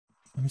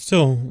I'm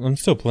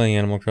still playing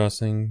Animal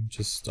Crossing,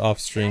 just off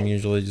stream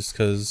usually, just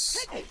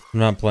because I'm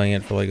not playing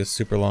it for like a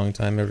super long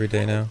time every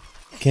day now.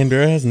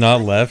 Canberra has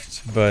not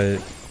left, but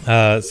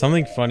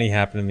something funny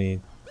happened to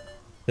me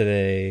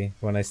today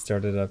when I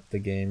started up the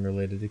game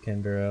related to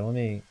Canberra. Let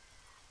me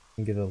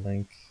get a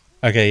link.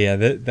 Okay, yeah,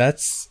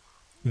 that's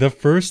the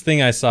first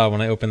thing I saw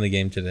when I opened the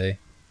game today.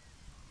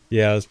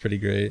 Yeah, it was pretty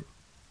great.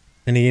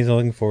 Any games I'm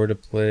looking forward to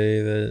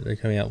play that are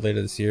coming out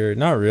later this year?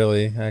 Not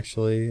really,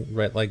 actually.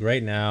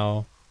 Right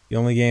now, the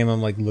only game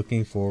I'm like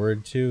looking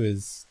forward to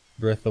is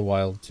Breath of the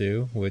Wild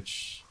 2,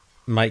 which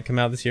might come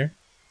out this year.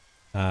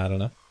 I don't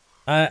know.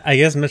 I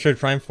guess Metroid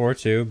Prime 4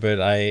 too,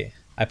 but I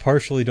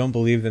partially don't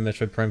believe that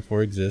Metroid Prime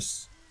 4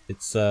 exists.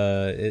 It's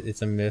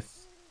it's a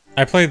myth.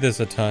 I played this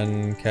a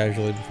ton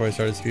casually before I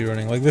started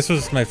speedrunning. Like, this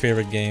was my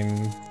favorite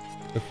game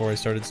before I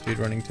started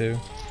speedrunning too.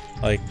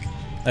 Like,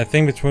 I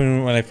think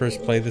between when I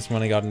first played this and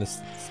when I got into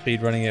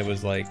speedrunning, it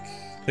was like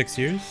 6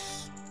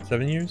 years?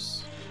 7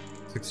 years?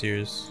 6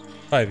 years?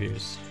 5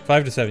 years.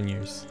 5 to 7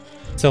 years.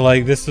 So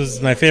like, this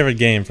was my favorite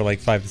game for like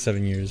 5 to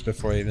 7 years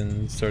before I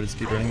even started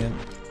speedrunning it.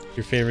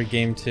 Your favorite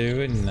game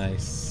too?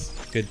 Nice.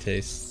 Good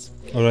taste.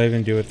 What do I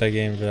even do with that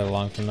game for that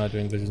long from not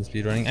doing glitch and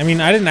speedrunning? I mean,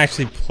 I didn't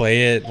actually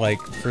play it like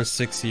for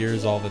 6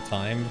 years all the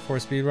time before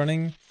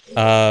speedrunning.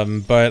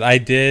 But I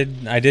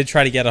did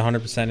try to get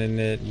 100% in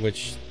it,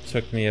 which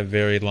took me a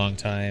very long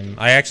time.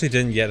 I actually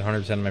didn't get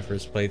 100% in my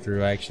first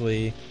playthrough. I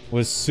actually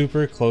was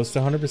super close to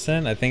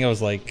 100%. I think I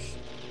was like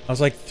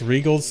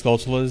 3 gold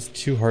sculptulas,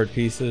 2 heart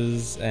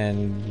pieces,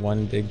 and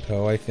 1 big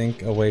Poe, I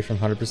think, away from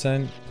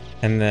 100%.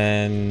 And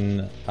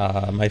then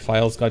my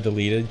files got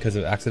deleted because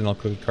of accidental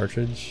coded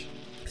cartridge.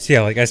 So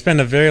yeah, like, I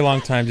spent a very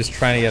long time just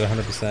trying to get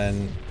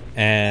 100%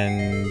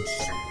 and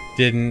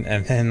didn't,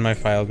 and then my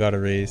file got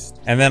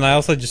erased. And then I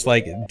also just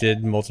like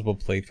did multiple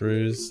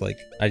playthroughs. Like,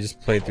 I just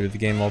played through the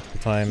game multiple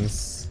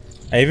times.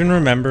 I even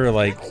remember,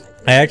 like,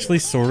 I actually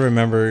sort of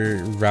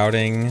remember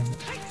routing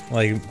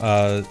like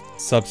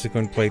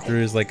subsequent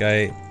playthroughs. Like,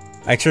 I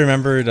actually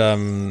remembered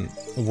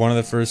one of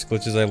the first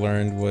glitches I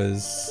learned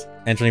was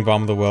entering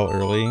Bomb of the Well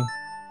early.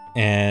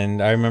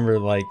 And I remember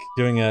like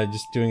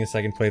just doing a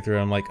second playthrough.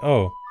 I'm like,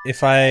 oh,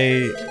 if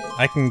I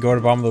can go to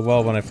Bomb of the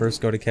Well when I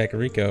first go to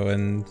Kakariko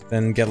and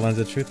then get Lens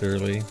of Truth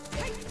early.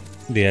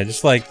 Yeah,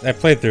 just like, I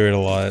played through it a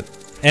lot.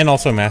 And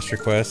also Master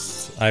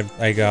Quest.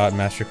 I got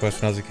Master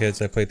Quest when I was a kid,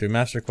 so I played through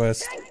Master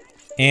Quest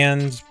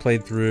and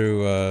played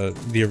through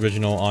the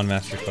original on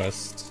Master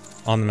Quest,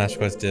 on the Master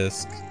Quest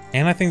disc.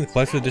 And I think the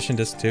Collector's Edition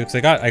disc too, because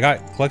I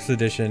got Collector's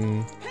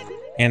Edition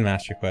and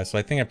Master Quest, so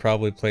I think I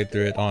probably played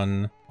through it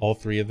on all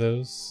 3 of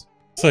those.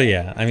 So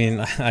yeah, I mean,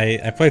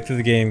 I played through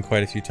the game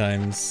quite a few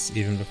times,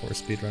 even before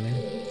speedrunning.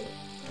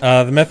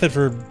 The method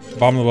for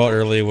Bomb the Well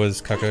early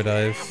was Cucko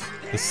Dive,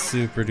 the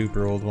super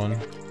duper old one.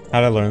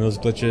 How did I learn those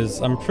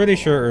glitches? I'm pretty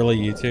sure early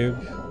YouTube.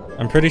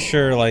 I'm pretty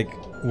sure, like,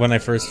 when I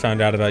first found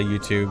out about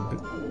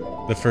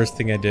YouTube, the first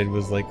thing I did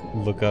was like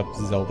look up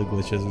Zelda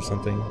glitches or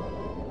something.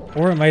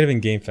 Or it might have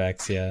been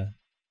GameFAQs, yeah.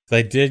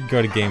 I did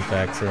go to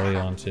GameFAQs early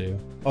on too.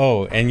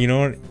 Oh, and you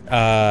know what?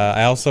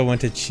 I also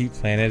went to Cheap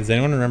Planet. Does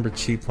anyone remember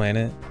Cheap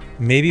Planet?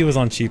 Maybe it was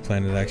on Cheap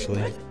Planet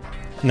actually.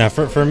 No,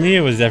 for me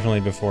it was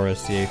definitely before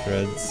SDA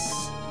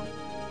threads.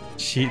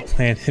 Cheap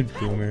Planet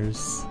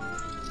boomers.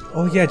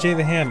 Oh yeah, Jay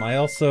the Ham. I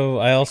also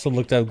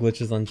looked up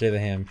glitches on Jay the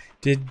Ham.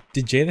 Did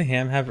Jay the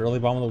Ham have early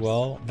Bomb of the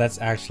Well? That's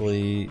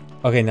actually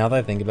okay. Now that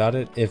I think about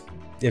it,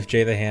 if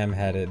Jay the Ham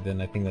had it,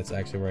 then I think that's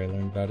actually where I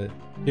learned about it.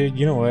 Dude,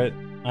 you know what?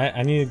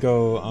 I need to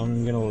go.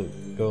 I'm gonna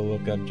go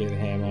look up Jay the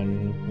Ham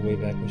on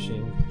Wayback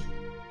Machine.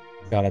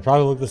 God, I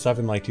probably looked this up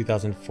in like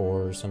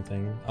 2004 or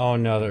something. Oh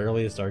no, the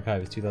earliest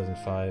archive is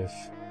 2005.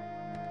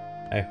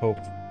 I hope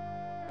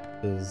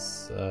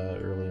this is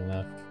early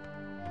enough.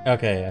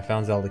 Okay, I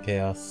found Zelda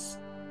Chaos.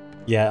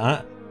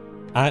 Yeah,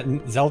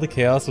 Zelda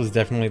Chaos was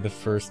definitely the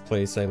first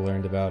place I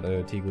learned about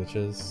OOT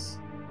glitches.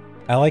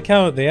 I like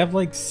how they have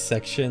like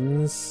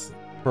sections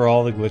for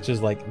all the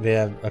glitches. Like, they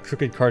have a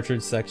crooked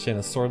cartridge section,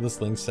 a swordless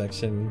link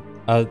section,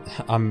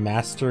 a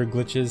master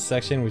glitches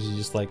section, which is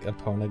just like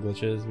Epona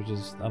glitches, which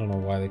is, I don't know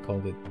why they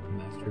called it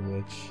master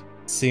glitch.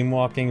 Seam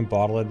walking,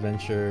 bottle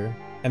adventure,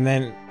 and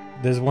then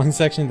there's one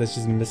section that's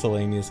just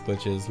miscellaneous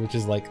glitches, which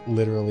is like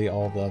literally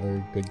all the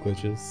other good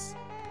glitches.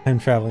 I'm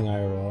traveling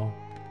IRL.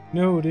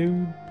 No,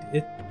 dude,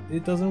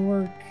 it doesn't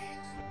work.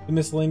 The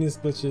miscellaneous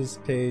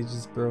glitches page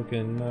is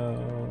broken.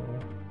 No.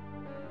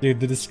 Dude,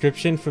 the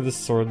description for the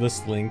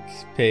Swordless Link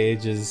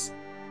page is: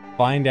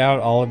 find out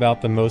all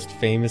about the most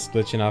famous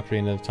glitch in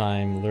Ocarina of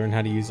Time, learn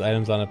how to use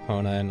items on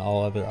Epona and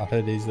all other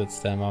oddities that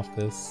stem off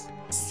this.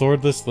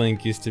 Swordless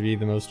Link used to be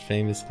the most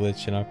famous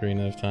glitch in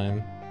Ocarina of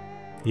Time.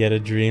 He had a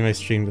dream I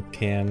streamed with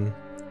Can.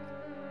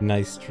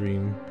 Nice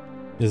dream.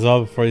 This is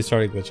all before he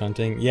started glitch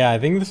hunting. Yeah, I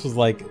think this was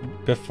like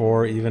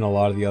before even a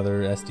lot of the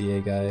other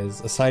SDA guys,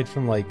 aside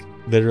from like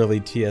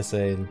literally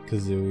TSA and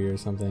Kazooie or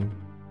something.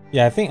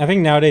 Yeah, I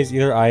think nowadays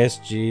either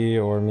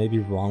ISG or maybe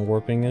wrong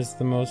warping is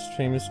the most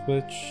famous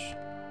glitch.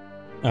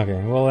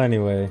 Okay, well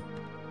anyway,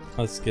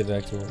 let's get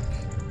back to work.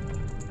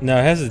 No,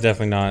 Hez is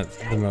definitely not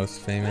the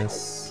most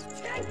famous.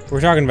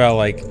 we're talking about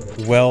like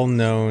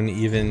well-known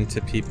even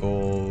to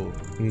people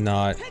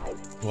not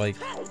like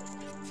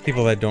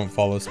people that don't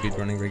follow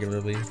speedrunning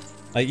regularly.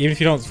 Like even if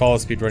you don't follow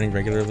speedrunning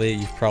regularly,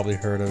 you've probably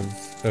heard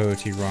of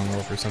OOT Wrong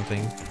Warp or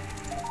something.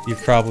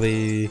 You've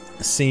probably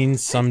seen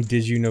some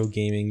Did You Know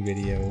Gaming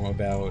video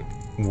about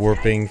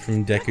warping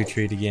from Deku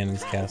Tree to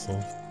Ganon's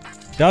Castle.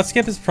 Dot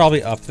skip is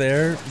probably up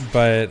there,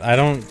 but I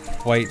don't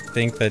quite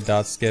think that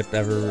dot skip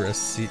ever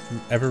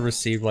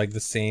received like the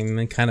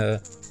same kind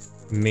of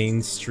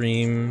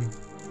mainstream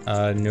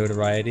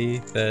notoriety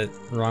that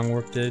Wrong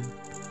Warp did.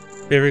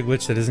 Favorite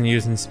glitch that isn't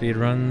used in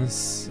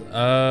speedruns?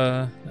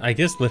 I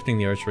guess lifting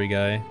the archery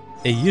guy.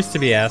 It used to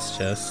be ass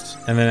chest,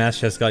 and then ass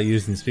chest got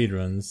used in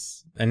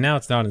speedruns, and now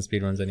it's not in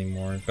speedruns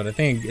anymore, but I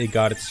think it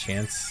got its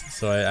chance,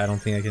 so I don't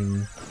think I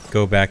can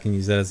go back and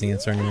use that as the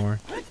answer anymore.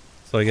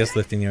 So I guess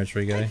lifting the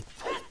archery guy.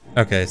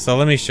 Okay, so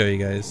let me show you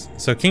guys.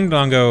 So King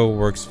Dodongo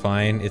works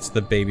fine. It's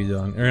the baby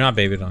Dodongos, or not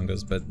baby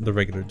Dodongos, but the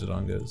regular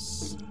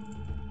Dodongos.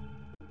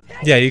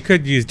 Yeah, you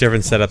could use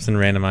different setups in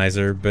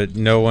randomizer, but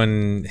no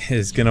one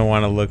is gonna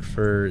want to look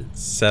for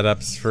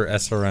setups for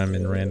SRM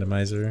in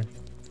randomizer.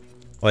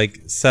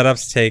 Like,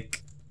 setups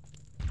take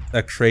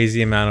a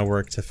crazy amount of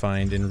work to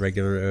find in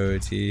regular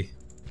OOT.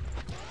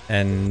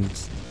 And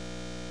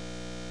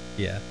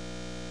yeah.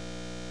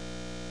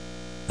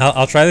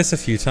 I'll try this a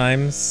few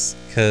times,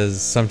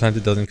 because sometimes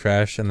it doesn't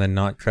crash, and the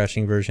not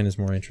crashing version is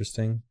more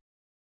interesting.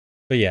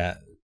 But yeah,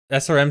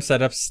 SRM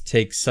setups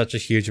take such a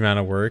huge amount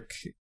of work.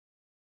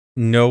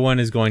 No one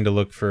is going to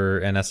look for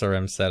an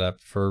SRM setup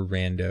for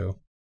rando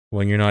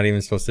when you're not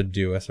even supposed to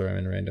do SRM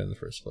in rando in the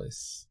first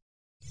place.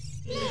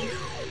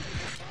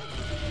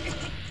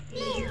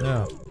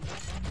 No.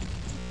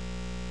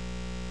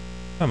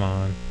 Come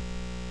on.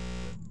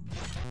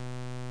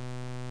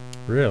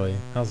 Really?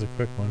 That was a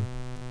quick one.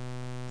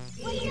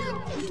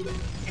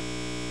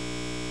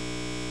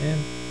 Man,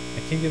 I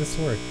can't get this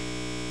to work.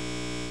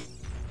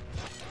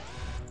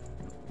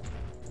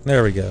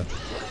 There we go.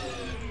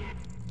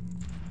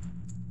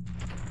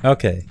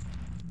 Okay.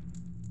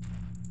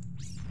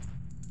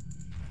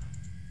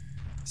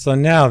 So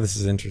now this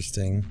is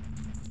interesting.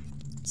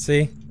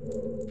 See?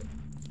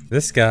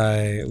 This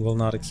guy will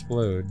not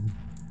explode.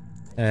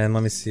 And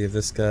let me see if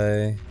this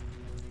guy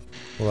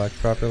will act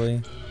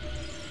properly.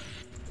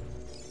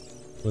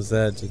 Did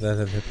that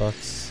have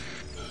hitbox?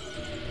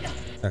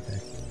 Okay.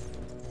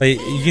 But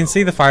you can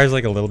see the fire's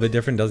like a little bit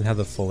different, doesn't have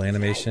the full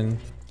animation.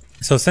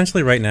 So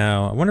essentially right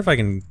now, I wonder if I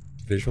can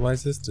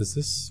visualize this. Does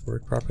this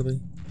work properly?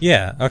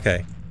 Yeah,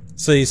 okay.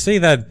 So you see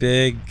that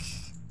big...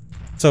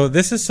 So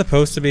this is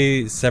supposed to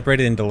be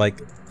separated into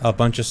like a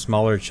bunch of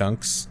smaller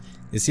chunks.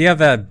 You see how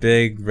that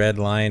big red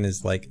line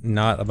is like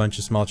not a bunch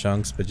of small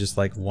chunks, but just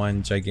like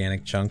one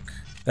gigantic chunk?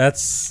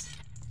 That's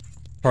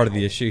part of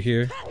the issue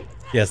here.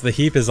 Yes, the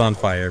heap is on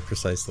fire,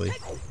 precisely.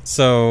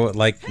 So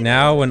like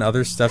now when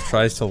other stuff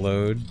tries to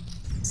load,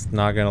 it's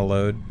not gonna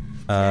load.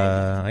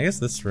 I guess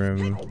this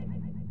room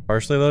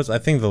partially loads. I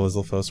think the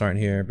Lizalfos aren't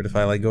here, but if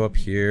I like go up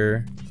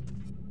here,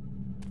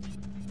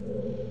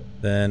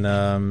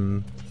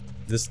 then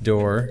this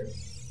door,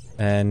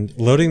 and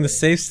loading the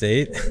save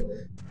state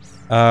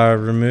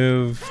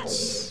removed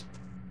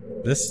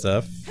this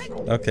stuff.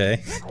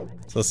 Okay,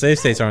 so save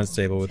states aren't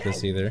stable with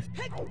this either.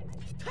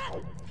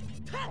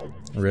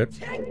 Rip.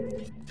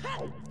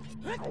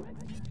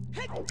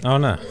 Oh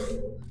no,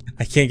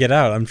 I can't get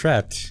out, I'm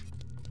trapped.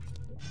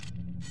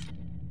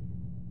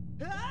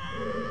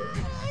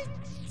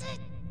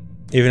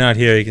 Even out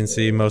here you can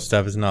see most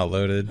stuff is not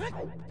loaded.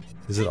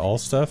 Is it all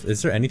stuff?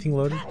 Is there anything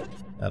loaded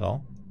at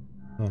all?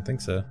 I don't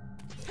think so.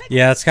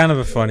 Yeah, it's kind of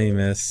a funny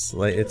miss.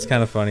 Like, it's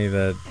kind of funny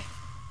that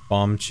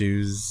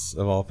Bombchus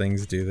of all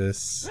things do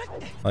this.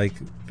 Like,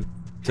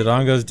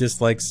 Dodongos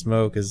dislike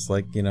smoke is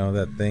like, you know,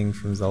 that thing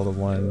from Zelda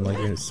 1, like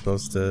you're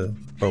supposed to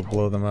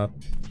blow them up.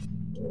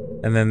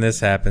 And then this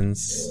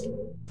happens.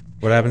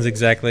 What happens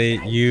exactly?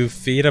 You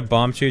feed a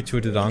Bombchu to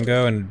a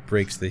Dodongo and it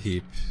breaks the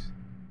heap.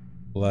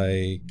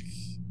 Like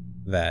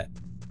that.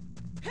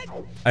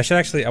 I should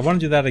actually, I want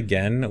to do that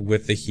again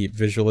with the heap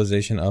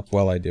visualization up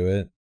while I do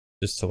it.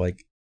 Just to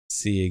like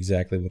see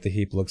exactly what the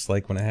heap looks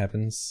like when it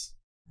happens.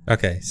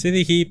 Okay, see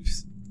the heap?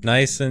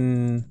 Nice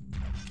and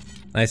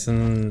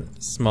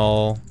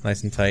small,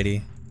 nice and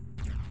tidy.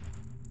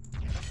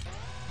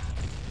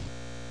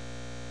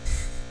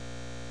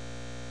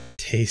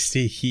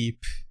 Tasty heap.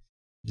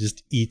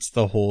 Just eats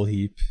the whole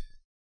heap.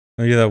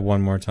 Let me do that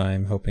one more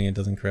time, hoping it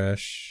doesn't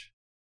crash.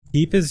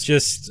 Heap is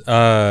just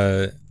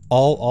all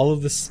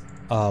of this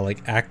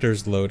like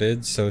actors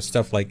loaded, so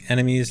stuff like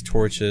enemies,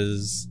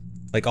 torches,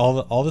 like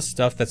all the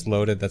stuff that's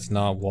loaded that's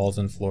not walls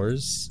and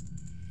floors,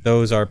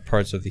 those are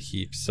parts of the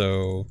heap.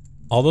 So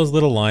all those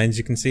little lines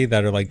you can see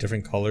that are like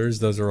different colors,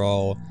 those are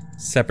all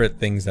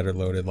separate things that are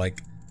loaded. Like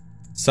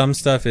some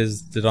stuff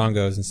is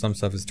Dodongos and some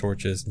stuff is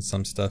torches and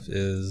some stuff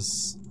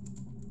is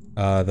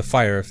the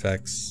fire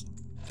effects.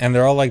 And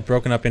they're all like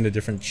broken up into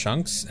different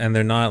chunks, and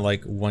they're not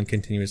like one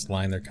continuous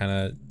line, they're kind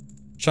of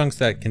chunks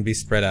that can be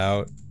spread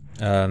out.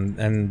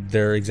 And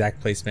their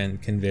exact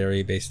placement can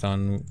vary based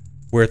on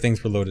where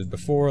things were loaded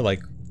before,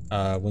 like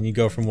when you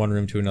go from one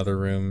room to another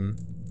room,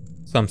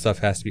 some stuff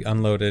has to be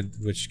unloaded,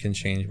 which can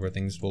change where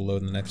things will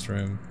load in the next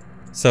room.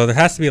 So there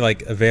has to be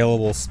like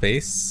available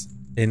space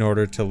in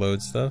order to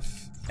load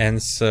stuff.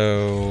 And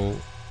so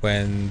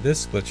when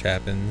this glitch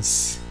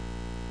happens,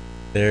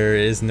 there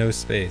is no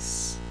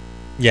space.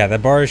 Yeah,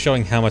 that bar is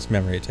showing how much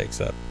memory it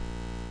takes up.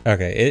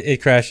 Okay,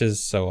 it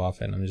crashes so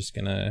often. I'm just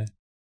gonna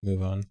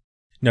move on.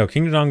 No,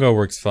 King Dodongo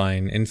works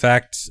fine. In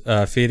fact,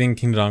 feeding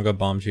King Dodongo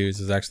Bombchus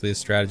is actually a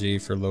strategy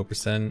for low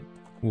percent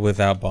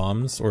without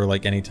bombs, or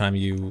like anytime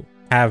you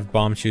have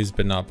Bombchus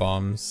but not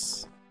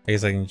bombs. I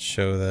guess I can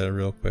show that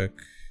real quick.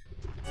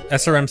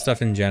 SRM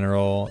stuff in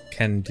general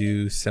can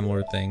do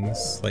similar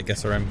things. Like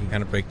SRM can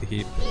kind of break the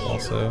heap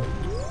also.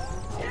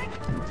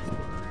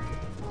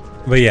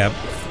 But yeah,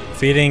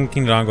 feeding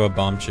King Dodongo a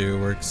Bombchu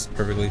works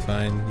perfectly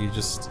fine. You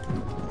just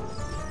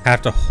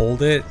have to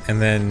hold it,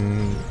 and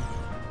then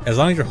as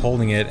long as you're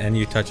holding it and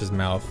you touch his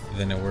mouth,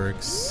 then it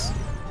works.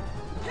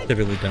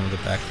 Typically done with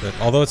a backflip,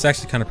 although it's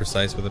actually kind of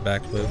precise with a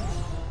backflip.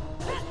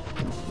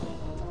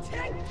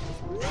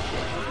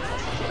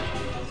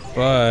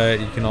 But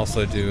you can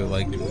also do it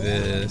like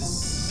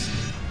this.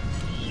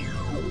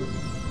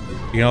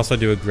 You can also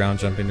do a ground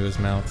jump into his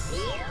mouth,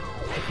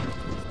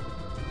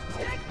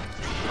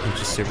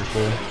 which is super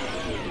cool.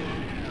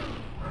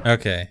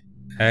 Okay,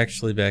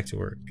 actually back to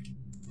work.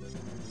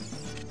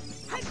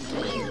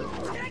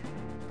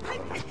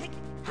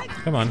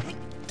 Come on.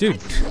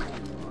 Dude,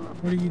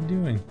 what are you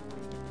doing?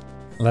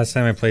 Last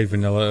time I played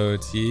Vanilla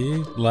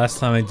OT, last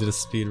time I did a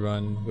speed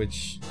run,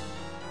 which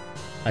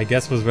I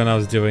guess was when I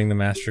was doing the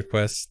Master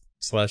Quest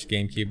 /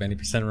 GameCube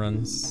 90%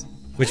 runs.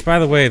 Which, by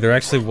the way, there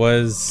actually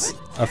was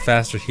a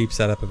faster heap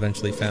setup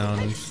eventually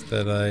found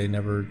that I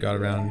never got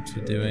around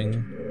to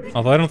doing.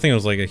 Although I don't think it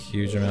was like a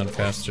huge amount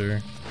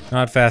faster.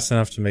 Not fast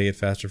enough to make it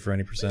faster for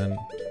any percent.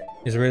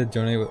 Is there a way to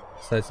donate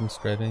besides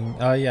subscribing?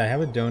 Yeah, I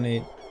have a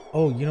donate.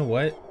 Oh, you know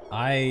what?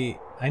 I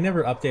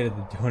never updated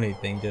the donate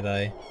thing, did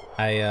I?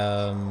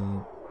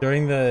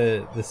 During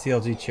the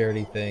CLG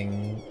charity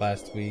thing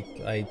last week,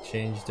 I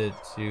changed it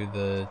to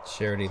the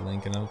charity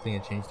link, and I don't think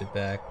I changed it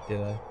back,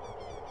 did I?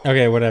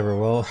 Okay, whatever.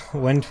 Well,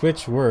 when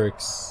Twitch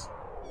works,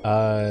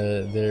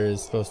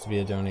 there's supposed to be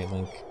a donate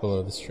link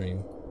below the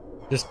stream.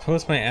 Just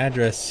post my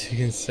address, you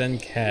can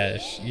send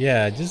cash.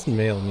 Yeah, just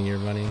mail me your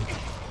money.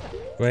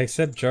 Do I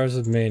accept jars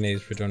of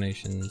mayonnaise for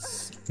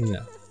donations?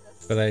 No,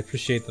 but I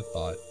appreciate the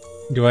thought.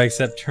 Do I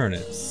accept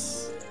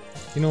turnips?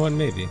 You know what,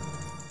 maybe.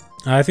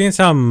 I think it's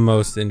how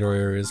most indoor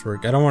areas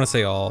work. I don't want to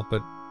say all,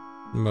 but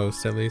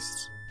most at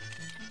least.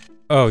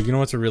 Oh, you know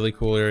what's a really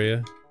cool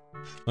area?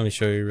 Let me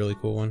show you a really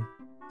cool one.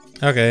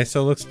 Okay,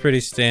 so it looks pretty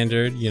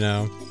standard, you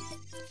know.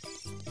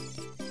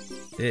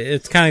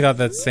 It's kind of got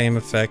that same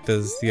effect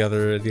as the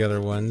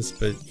other ones,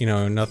 but you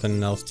know,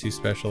 nothing else too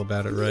special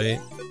about it, right?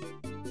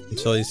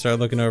 Until you start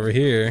looking over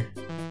here.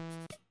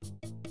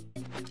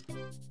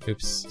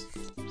 Oops.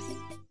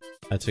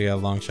 I took out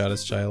a long shot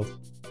as child.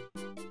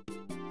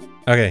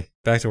 Okay,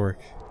 back to work.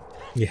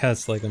 Yeah,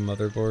 it's like a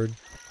motherboard.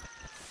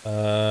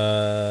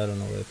 I don't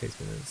know where the paste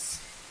bin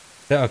is.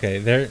 Okay,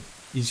 there.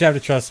 You just have to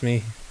trust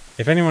me.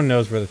 If anyone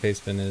knows where the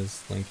paste bin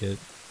is, link it.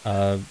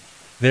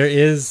 There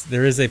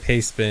is a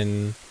paste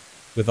bin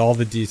with all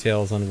the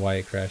details on why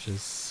it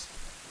crashes.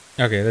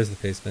 Okay, there's the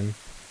paste bin.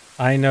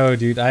 I know,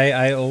 dude.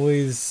 I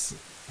always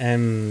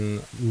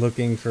am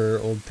looking for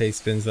old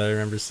paste bins that I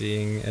remember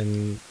seeing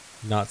and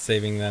not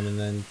saving them, and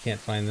then can't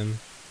find them.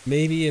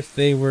 Maybe if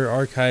they were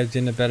archived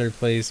in a better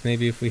place,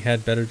 maybe if we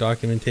had better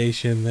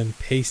documentation than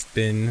paste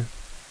bin.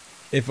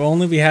 If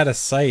only we had a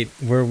site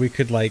where we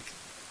could like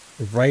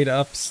write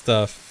up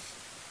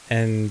stuff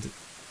and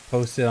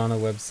post it on a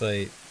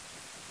website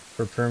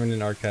for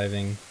permanent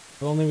archiving.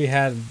 If only we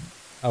had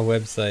a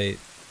website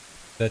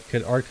that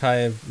could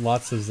archive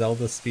lots of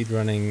Zelda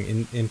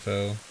speedrunning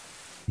info.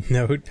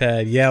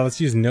 Notepad. Yeah, let's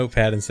use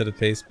Notepad instead of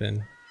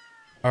Pastebin.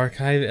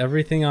 Archive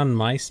everything on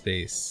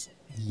MySpace.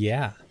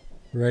 Yeah.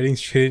 Writing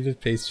straight into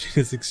Pastebin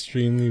is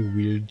extremely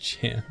weird,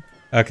 champ.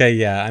 Okay,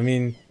 yeah, I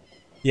mean,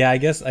 yeah, I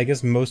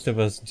guess most of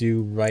us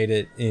do write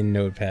it in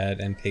Notepad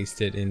and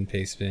paste it in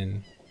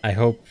Pastebin. I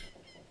hope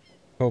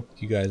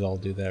you guys all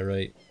do that,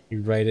 right?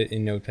 You write it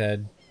in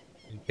Notepad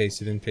and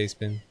paste it in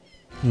Pastebin.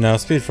 No,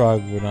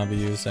 Speedfrog would not be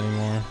used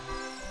anymore.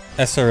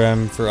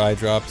 SRM for eye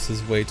drops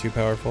is way too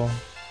powerful.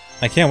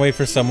 I can't wait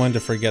for someone to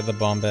forget the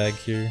bomb bag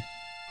here.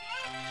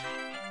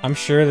 I'm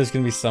sure there's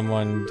gonna be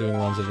someone doing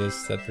runs of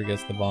this that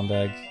forgets the bomb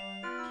bag.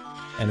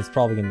 And it's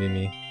probably gonna be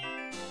me.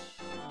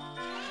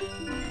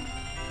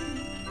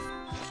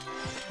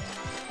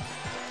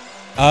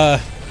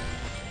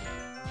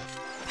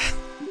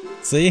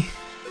 See?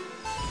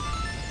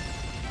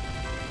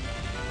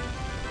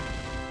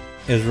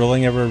 Is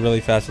rolling ever really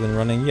faster than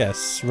running?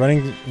 Yes.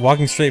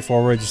 Walking straight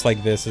forward just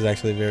like this is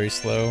actually very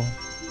slow.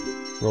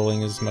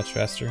 Rolling is much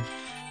faster.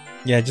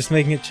 Yeah, just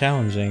making it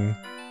challenging.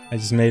 I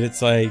just made it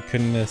so I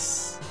couldn't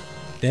miss.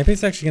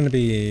 Dampe's actually going to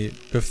be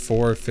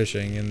before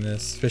fishing in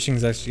this. Fishing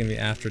is actually going to be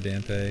after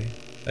Dampe.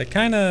 I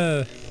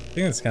think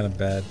that's kind of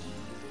bad.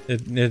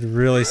 It'd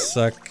really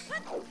suck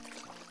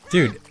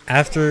Dude,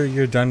 after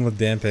you're done with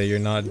Dampe, you're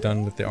not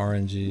done with the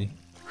RNG.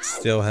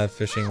 Still have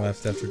fishing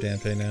left after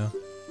Dampe now.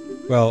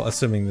 Well,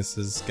 assuming this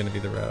is gonna be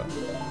the route.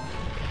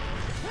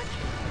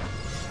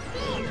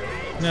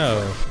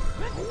 No.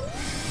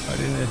 Why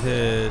didn't it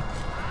hit?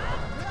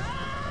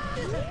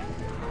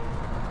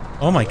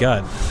 Oh my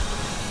god.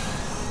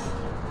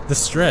 The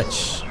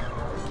stretch.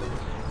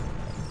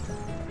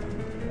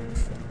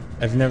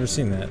 I've never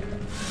seen that.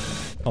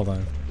 Hold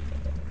on.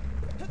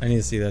 I need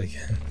to see that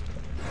again.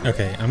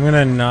 Okay, I'm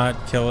gonna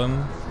not kill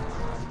him.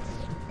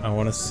 I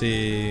want to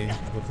see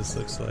what this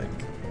looks like.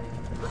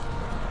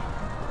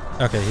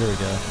 Okay, here we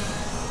go.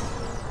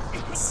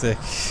 Sick.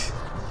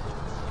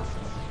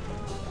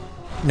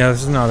 No,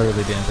 this is not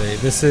early Dampe.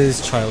 This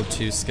is Child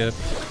 2 skip.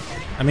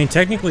 I mean,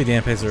 technically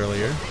Dampe's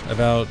earlier.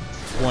 About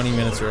 20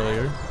 minutes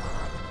earlier.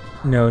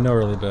 No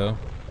early bow.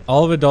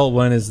 All of Adult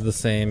 1 is the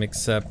same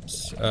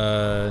except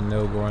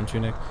no Goron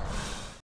Tunic.